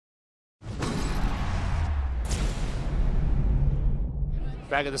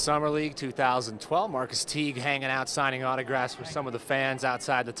Back at the Summer League 2012, Marquis Teague hanging out signing autographs for some of the fans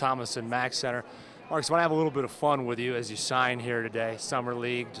outside the Thomas and Mack Center. Marcus, I want to have a little bit of fun with you as you sign here today. Summer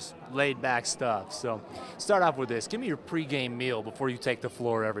League, just laid back stuff. So start off with this. Give me your pregame meal before you take the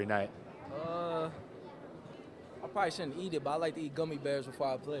floor every night. I probably shouldn't eat it, but I like to eat gummy bears before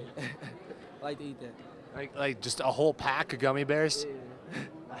I play. I like to eat that. Like just a whole pack of gummy bears?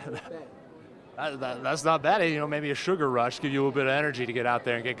 Yeah. That's not bad. You know, maybe a sugar rush, give you a little bit of energy to get out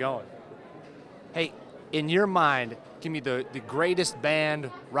there and get going. Hey, in your mind, give me the greatest band,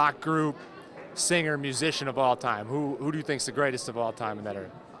 rock group, singer, musician of all time. Who do you think's the greatest of all time in that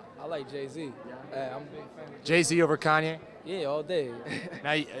area? I like Jay-Z. Yeah. I'm a big fan of Jay-Z over Kanye? Yeah, all day.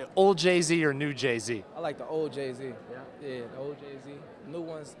 Now, old Jay-Z or new Jay-Z? I like the old Jay-Z. Yeah, the old Jay-Z. New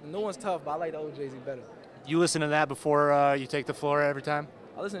one's tough, but I like the old Jay-Z better. You listen to that before you take the floor every time?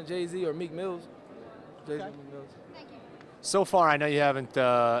 I listen to Jay-Z or Meek Mills. Jay-Z, Okay. Meek Mills. So far, I know you haven't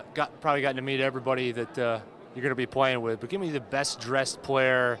probably gotten to meet everybody that you're going to be playing with, but give me the best dressed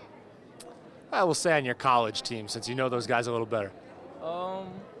player, I will say, on your college team, since you know those guys a little better.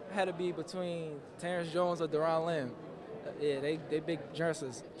 Had to be between Terrence Jones or Deron Lamb. Yeah, they big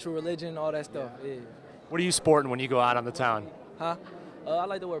dressers. True Religion, all that stuff. Yeah. What are you sporting when you go out on the town? Huh? I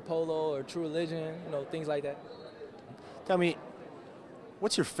like to wear polo or True Religion, things like that. Tell me,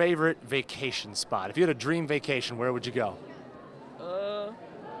 what's your favorite vacation spot? If you had a dream vacation, where would you go? I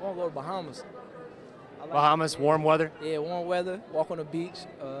want to go to Bahamas. Bahamas, warm weather? Yeah, warm weather, walk on the beach,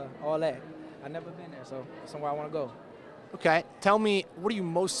 all that. I've never been there, so somewhere I want to go. Okay, tell me, what are you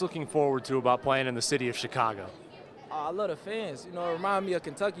most looking forward to about playing in the city of Chicago? I love the fans. It reminds me of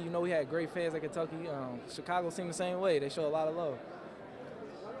Kentucky. We had great fans at Kentucky. Chicago seemed the same way. They show a lot of love.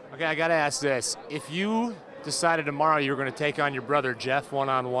 Okay, I got to ask this. If you decided tomorrow you were going to take on your brother Jeff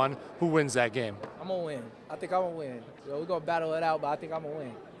one-on-one, who wins that game? I'm going to win. I think I'm going to win. We're going to battle it out, but I think I'm going to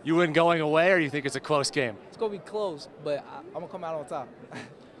win. You win going away, or you think it's a close game? It's going to be close, but I'm going to come out on top.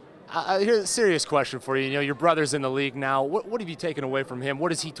 Here's a serious question for you. Your brother's in the league now. What have you taken away from him?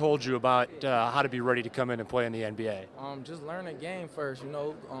 What has he told you about how to be ready to come in and play in the NBA? Just learn the game first.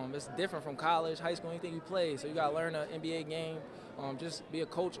 It's different from college, high school, anything you play. So you got to learn the NBA game. Just be a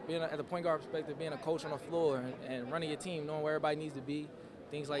coach, at the point guard perspective, being a coach on the floor and running your team, knowing where everybody needs to be,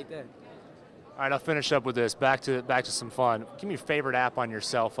 things like that. All right, I'll finish up with this. Back to some fun. Give me your favorite app on your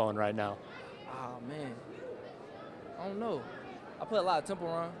cell phone right now. Oh, man. I don't know. I play a lot of Temple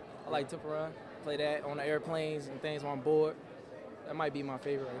Run. I like Temple Run. Play that on the airplanes and things when I'm bored. That might be my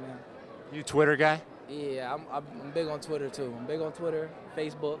favorite right now. You Twitter guy? Yeah, I'm big on Twitter too. I'm big on Twitter,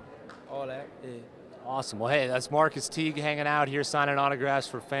 Facebook, all that. Yeah. Awesome. Well, hey, that's Marquis Teague hanging out here signing autographs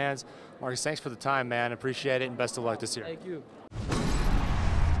for fans. Marcus, thanks for the time, man. Appreciate it, and best of luck this year. Thank you.